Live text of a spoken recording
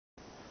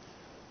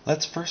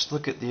Let's first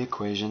look at the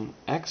equation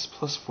x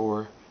plus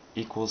 4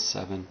 equals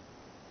 7.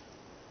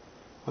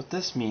 What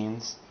this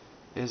means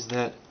is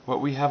that what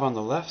we have on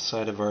the left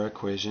side of our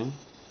equation,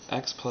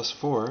 x plus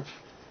 4,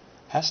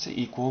 has to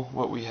equal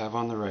what we have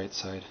on the right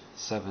side,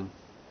 7.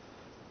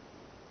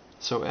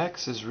 So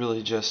x is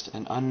really just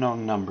an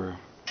unknown number.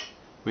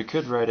 We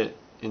could write it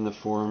in the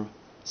form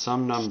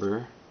some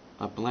number,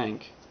 a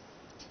blank,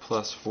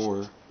 plus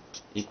 4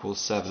 equals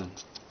 7.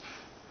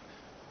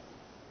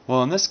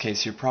 Well, in this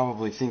case, you're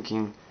probably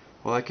thinking,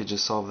 well, I could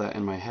just solve that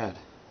in my head.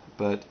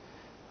 But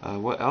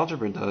what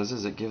algebra does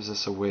is it gives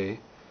us a way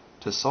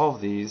to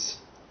solve these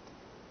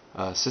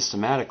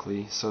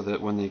systematically, so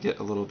that when they get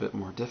a little bit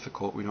more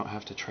difficult, we don't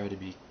have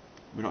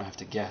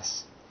to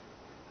guess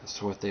as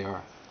to what they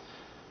are.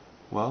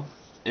 Well,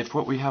 if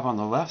what we have on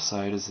the left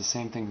side is the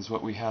same thing as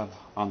what we have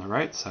on the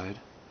right side,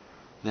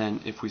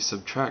 then if we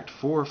subtract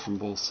 4 from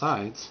both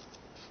sides,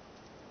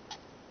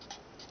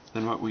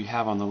 then what we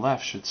have on the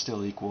left should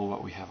still equal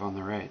what we have on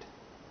the right.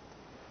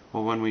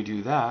 Well, when we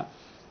do that,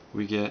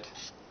 we get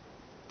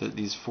that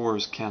these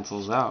 4's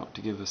cancels out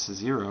to give us a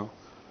 0,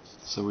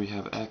 so we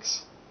have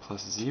x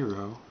plus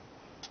 0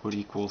 would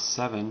equal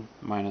 7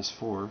 minus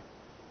 4,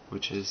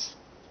 which is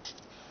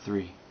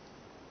 3.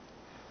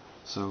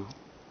 So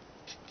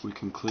we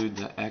conclude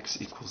that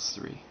x equals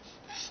 3.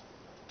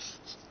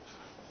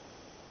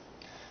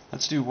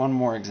 Let's do one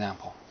more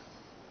example.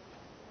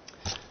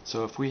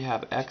 So if we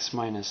have x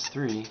minus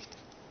 3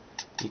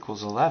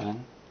 equals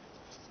 11,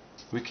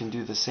 we can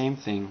do the same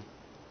thing.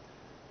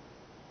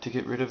 To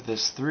get rid of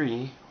this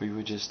 3, we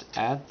would just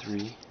add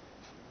 3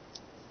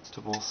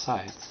 to both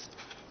sides.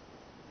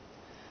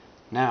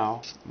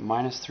 Now,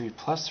 minus 3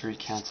 plus 3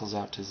 cancels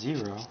out to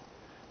 0,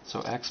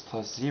 so x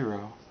plus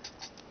 0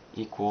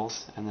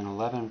 equals, and then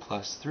 11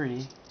 plus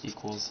 3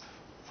 equals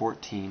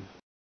 14.